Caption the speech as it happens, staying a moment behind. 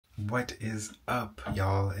What is up,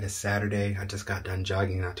 y'all? It is Saturday. I just got done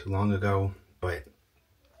jogging not too long ago, but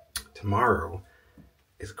tomorrow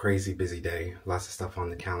is a crazy busy day. Lots of stuff on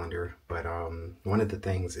the calendar, but one of the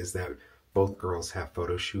things is that both girls have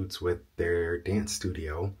photo shoots with their dance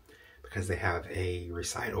studio because they have a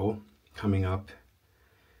recital coming up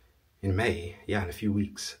in May. Yeah, in a few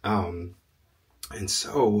weeks. And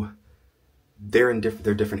so they're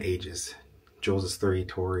different ages. Jules is 3,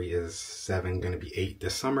 Tori is 7, going to be 8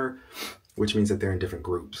 this summer, which means that they're in different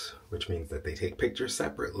groups, which means that they take pictures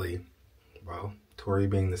separately. Well, Tori,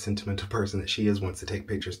 being the sentimental person that she is, wants to take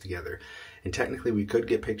pictures together. And technically we could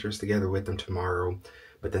get pictures together with them tomorrow,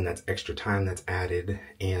 but then that's extra time that's added,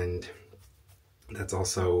 and that's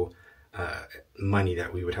also money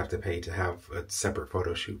that we would have to pay to have a separate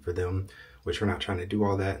photo shoot for them, which we're not trying to do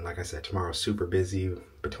all that. And like I said, tomorrow's super busy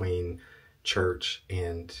between church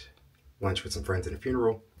and lunch with some friends and a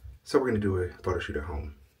funeral. So we're going to do a photo shoot at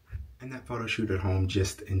home. And that photo shoot at home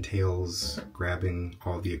just entails grabbing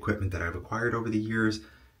all the equipment that I've acquired over the years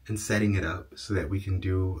and setting it up so that we can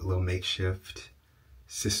do a little makeshift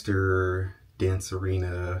sister dance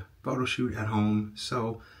arena photo shoot at home.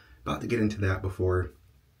 So about to get into that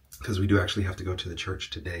because we do actually have to go to the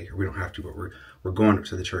church today. Or we don't have to, but we're going up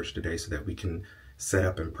to the church today so that we can set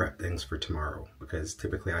up and prep things for tomorrow. Because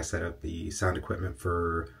typically I set up the sound equipment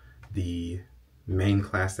for the main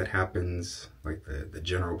class that happens, like the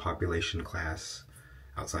general population class,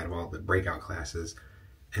 outside of all the breakout classes.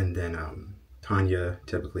 And then Tanya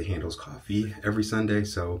typically handles coffee every Sunday,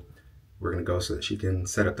 so we're gonna go so that she can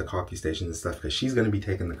set up the coffee stations and stuff, because she's gonna be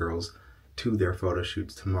taking the girls to their photo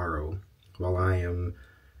shoots tomorrow while I am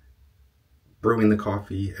brewing the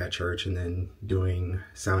coffee at church and then doing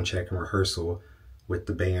sound check and rehearsal with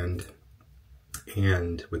the band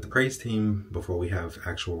and with the praise team before we have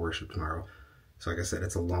actual worship tomorrow. So like I said,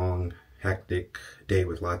 it's a long, hectic day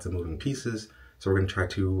with lots of moving pieces. So we're going to try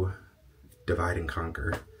to divide and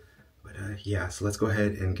conquer. But yeah, so let's go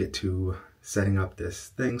ahead and get to setting up this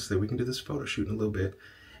thing so that we can do this photo shoot in a little bit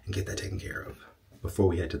and get that taken care of before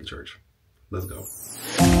we head to the church. Let's go.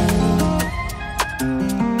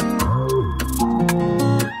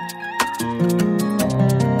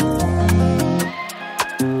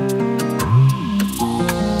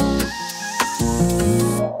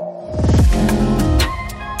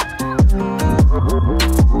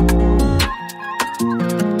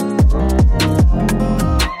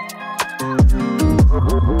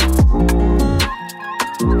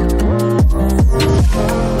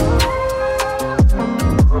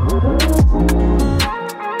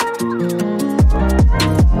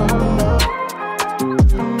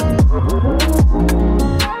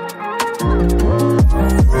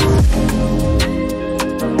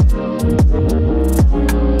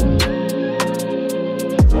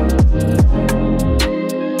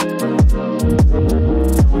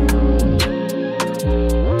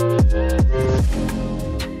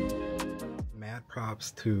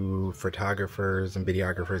 To photographers and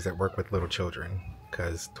videographers that work with little children,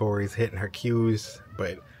 because Tori's hitting her cues,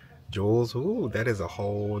 but Jules, ooh, that is a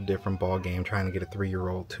whole different ball game, trying to get a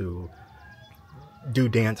 3-year-old to do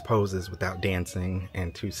dance poses without dancing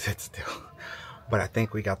and to sit still. But I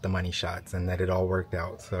think we got the money shots and that it all worked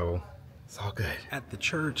out, so it's all good. At the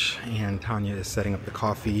church, and Tanya is setting up the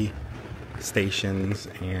coffee stations,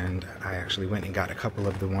 and I actually went and got a couple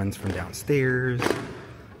of the ones from downstairs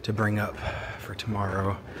to bring up for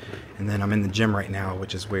tomorrow. And then I'm in the gym right now,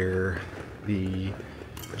 which is where the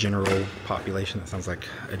general population, that sounds like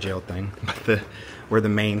a jail thing, but where the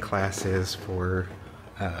main class is for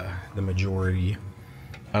the majority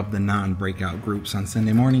of the non-breakout groups on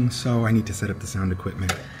Sunday morning. So I need to set up the sound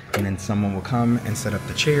equipment, and then someone will come and set up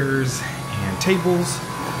the chairs and tables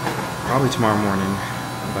probably tomorrow morning.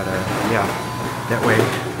 But yeah, that way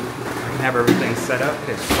I can have everything set up.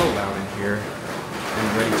 It's so loud in here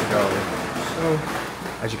and ready to go. So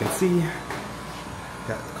as you can see,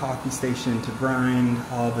 got the coffee station to grind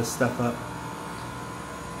all this stuff up,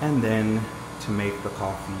 and then to make the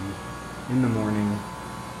coffee in the morning.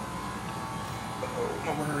 Oh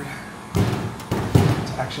my word.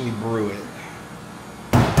 To actually brew it.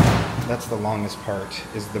 That's the longest part,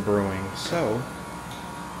 is the brewing. So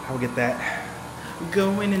I'll get that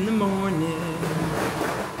going in the morning.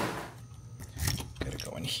 Gotta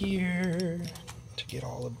go in here to get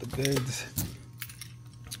all of the goods.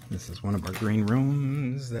 This is one of our green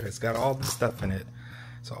rooms that has got all the stuff in it.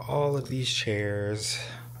 So all of these chairs,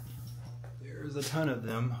 there's a ton of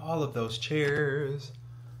them, all of those chairs,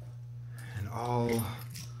 and all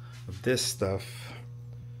of this stuff,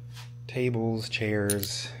 tables,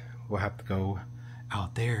 chairs, will have to go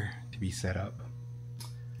out there to be set up.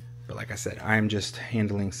 But like I said, I'm just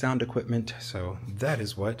handling sound equipment, so that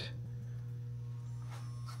is what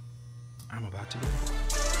I'm about to do.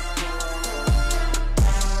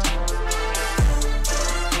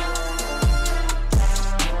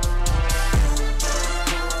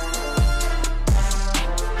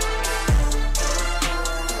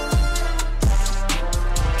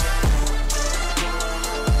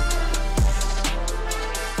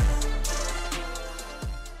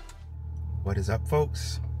 What is up,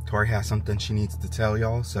 folks? Tori has something she needs to tell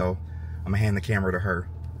y'all, so I'm gonna hand the camera to her.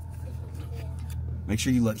 Make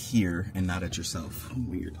sure you look here and not at yourself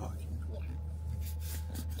when you're talking.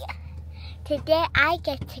 Yeah. Today I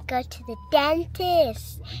get to go to the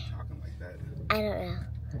dentist. Why are you talking like that? I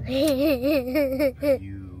don't know. Are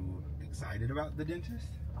you excited about the dentist?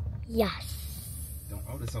 Yes. Don't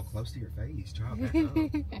hold it so close to your face. Drop back up.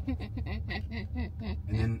 And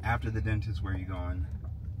then after the dentist, where are you going?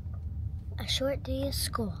 A short day of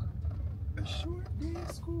school. A short day of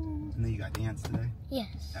school. And then you got dance today?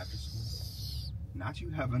 Yes. After school? Not you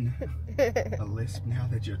having a lisp now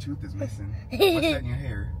that your tooth is missing. What's that in your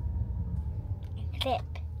hair? Clip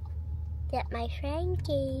that my friend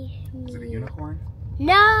gave me. Is it a unicorn?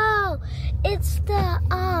 No! It's the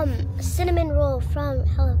cinnamon roll from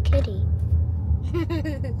Hello Kitty.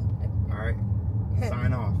 Alright.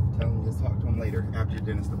 Sign off. Tell him let's talk to him later after your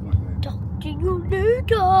dentist appointment. Talk to you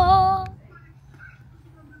later.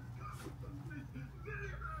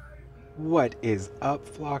 What is up,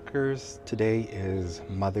 flockers? Today is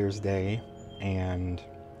Mother's Day, and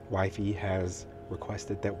wifey has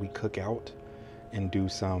requested that we cook out and do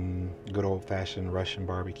some good old-fashioned Russian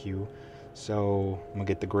barbecue. So I'm gonna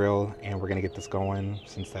get the grill and we're gonna get this going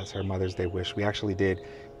since that's her Mother's Day wish. We actually did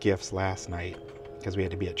gifts last night because we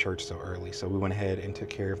had to be at church so early, so we went ahead and took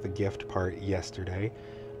care of the gift part yesterday.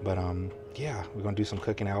 But yeah, we're gonna do some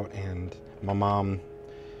cooking out, and my mom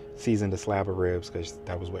seasoned a slab of ribs because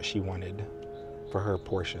that was what she wanted for her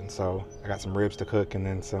portion. So I got some ribs to cook and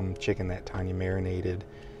then some chicken that Tanya marinated,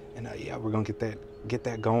 and yeah, we're gonna get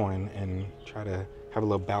that going and try to have a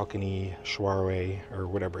little balcony soiree or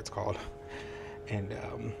whatever it's called, and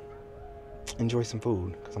enjoy some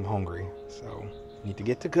food because I'm hungry. So need to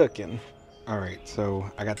get to cooking. All right, so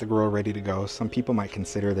I got the grill ready to go. Some people might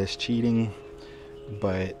consider this cheating,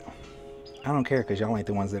 but I don't care because y'all ain't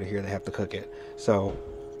the ones that are here that have to cook it. So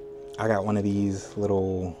I got one of these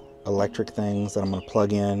little electric things that I'm gonna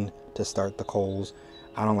plug in to start the coals.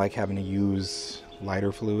 I don't like having to use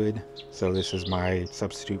lighter fluid, so this is my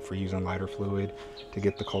substitute for using lighter fluid to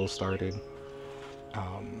get the coals started.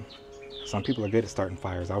 Some people are good at starting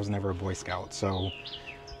fires. I was never a Boy Scout, so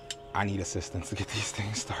I need assistance to get these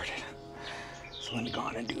things started. So let me go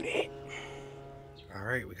on and do that. All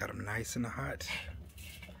right, we got them nice and hot.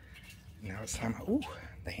 Now it's time. Ooh,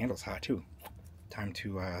 the handle's hot too. Time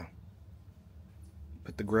to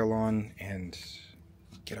put the grill on and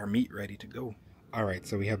get our meat ready to go. All right,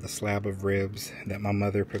 so we have the slab of ribs that my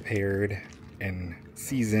mother prepared and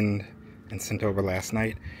seasoned and sent over last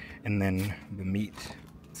night, and then the meat,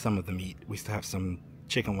 some of the meat. We still have some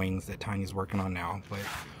chicken wings that Tanya's working on now, but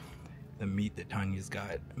the meat that Tanya's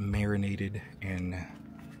got marinated and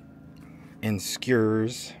in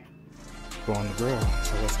skewers go on the grill.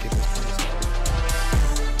 So let's get this party started.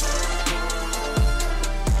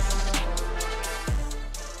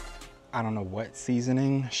 I don't know what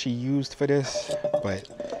seasoning she used for this, but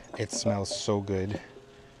it smells so good.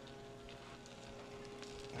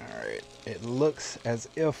 Alright, it looks as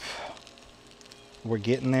if we're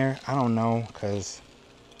getting there. I don't know, because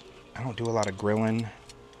I don't do a lot of grilling,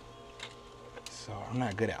 so I'm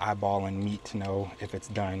not good at eyeballing meat to know if it's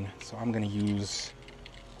done. So I'm going to use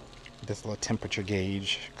this little temperature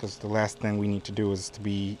gauge, because the last thing we need to do is to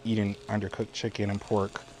be eating undercooked chicken and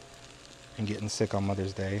pork and getting sick on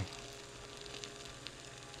Mother's Day.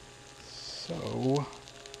 So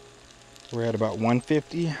we're at about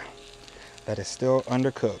 150. That is still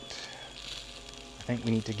undercooked. I think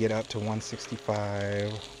we need to get up to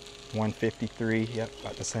 165, 153. Yep,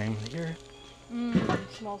 about the same here.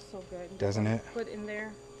 It smells so good. Doesn't it? Put in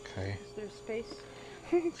there. Okay. Is there space?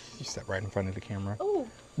 You step right in front of the camera. Oh.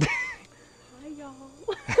 Hi, y'all.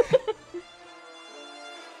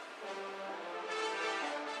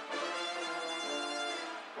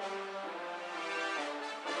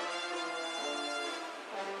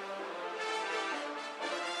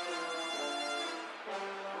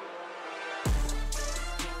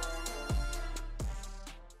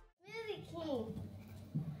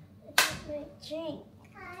 Drink.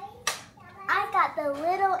 I got the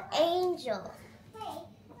little angel.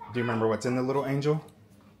 Do you remember what's in the little angel?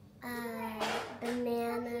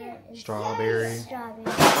 Banana. Strawberry. Strawberry.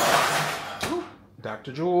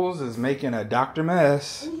 Dr. Jules is making a Dr.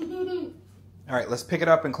 Mess. All right, let's pick it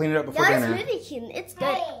up and clean it up before dinner. It's really cute. It's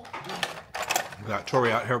good. We got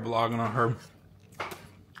Tori out here vlogging on her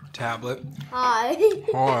tablet. Hi.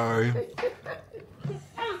 Hi.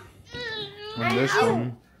 And this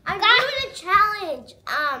one. I'm doing a challenge.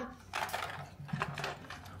 How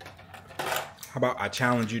about I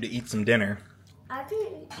challenge you to eat some dinner? I can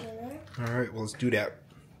eat dinner. All right, well, let's do that.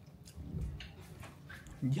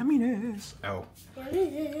 Yumminess. Oh.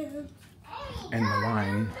 And the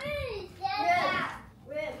wine.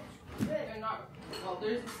 They're not, well,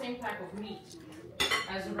 there's the same type of meat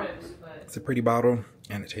as the ribs, but It's a pretty bottle,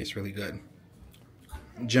 and it tastes really good.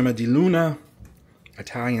 Gemma di Luna,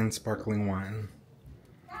 Italian sparkling wine.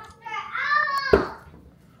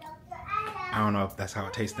 I don't know if that's how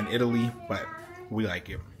it tastes in Italy, but we like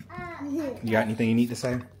it. You got anything you need to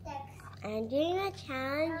say? I'm doing a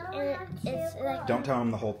challenge, and it's like Don't tell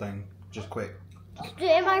them the whole thing. Just quick.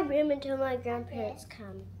 stay in my room until my grandparents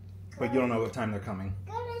come. But you don't know what time they're coming.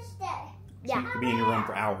 Yeah. You could be in your room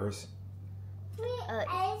for hours.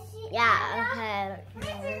 Yeah.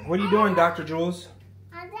 Okay. What are you doing, Dr. Jules?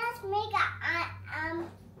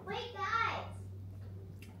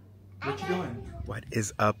 What you doing? What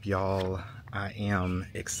is up, y'all? I am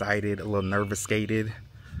excited, a little nervous-gated.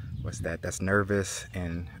 What's that? That's nervous,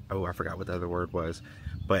 and oh, I forgot what the other word was.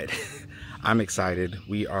 But I'm excited.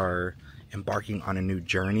 We are embarking on a new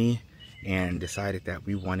journey and decided that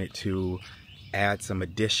we wanted to add some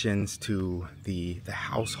additions to the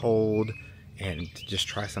household and just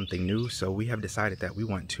try something new. So we have decided that we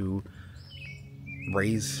want to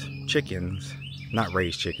raise chickens. Not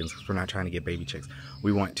raise chickens, because we're not trying to get baby chicks.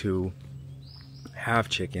 We want to have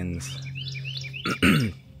chickens,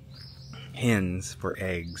 hens for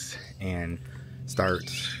eggs, and start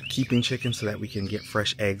keeping chickens so that we can get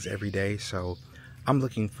fresh eggs every day. So I'm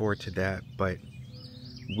looking forward to that, but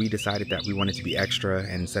we decided that we wanted to be extra,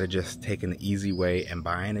 and instead of just taking the easy way and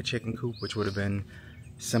buying a chicken coop, which would have been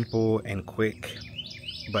simple and quick,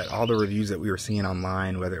 but all the reviews that we were seeing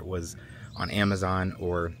online, whether it was on Amazon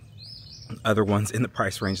or other ones in the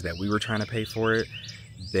price range that we were trying to pay for it,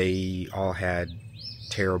 they all had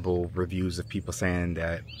terrible reviews of people saying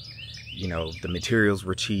that, you know, the materials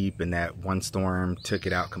were cheap and that one storm took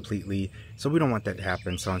it out completely. So we don't want that to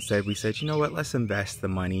happen. So instead we said, you know what, let's invest the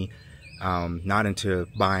money not into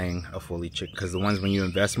buying a fully chicken, because the ones when you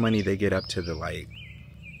invest money, they get up to the like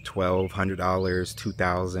 $1,200,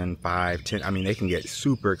 $2,000, $5,000, $10,000. I mean, they can get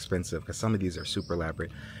super expensive because some of these are super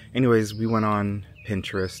elaborate. Anyways, we went on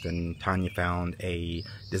Pinterest and Tanya found a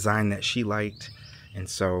design that she liked, and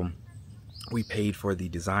so we paid for the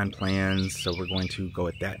design plans. So we're going to go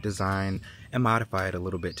with that design and modify it a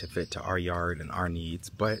little bit to fit to our yard and our needs.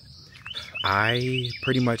 But I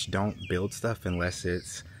pretty much don't build stuff unless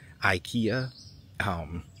it's IKEA.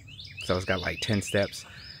 So it's got like 10 steps.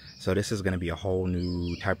 So this is going to be a whole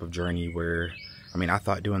new type of journey where, I mean, I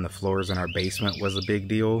thought doing the floors in our basement was a big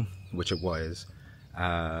deal, which it was.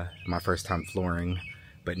 My first time flooring,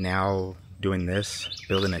 but now doing this,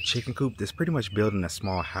 building a chicken coop, this pretty much building a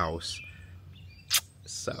small house.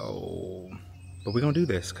 So, but we're gonna do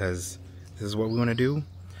this because this is what we want to do,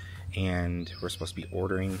 and we're supposed to be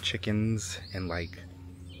ordering chickens in like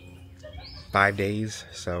 5 days.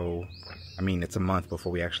 So I mean, it's a month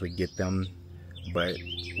before we actually get them, but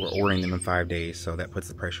we're ordering them in 5 days, so that puts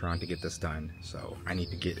the pressure on to get this done. So I need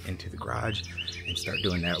to get into the garage and start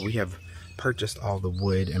doing that. We have purchased all the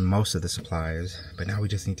wood and most of the supplies, but now we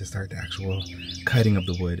just need to start the actual cutting of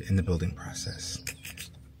the wood in the building process.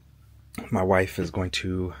 My wife is going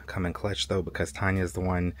to come and clutch though, because Tanya is the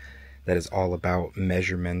one that is all about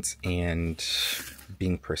measurements and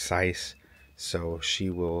being precise. So she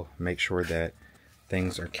will make sure that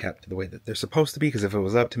things are kept the way that they're supposed to be, because if it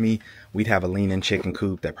was up to me, we'd have a lean-in chicken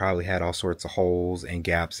coop that probably had all sorts of holes and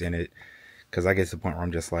gaps in it, because I get to the point where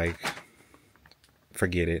I'm just like,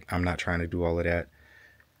 forget it, I'm not trying to do all of that.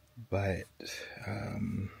 But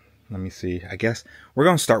let me see, I guess we're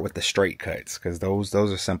gonna start with the straight cuts, because those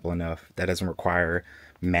are simple enough. That doesn't require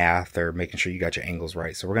math or making sure you got your angles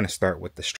right. So we're gonna start with the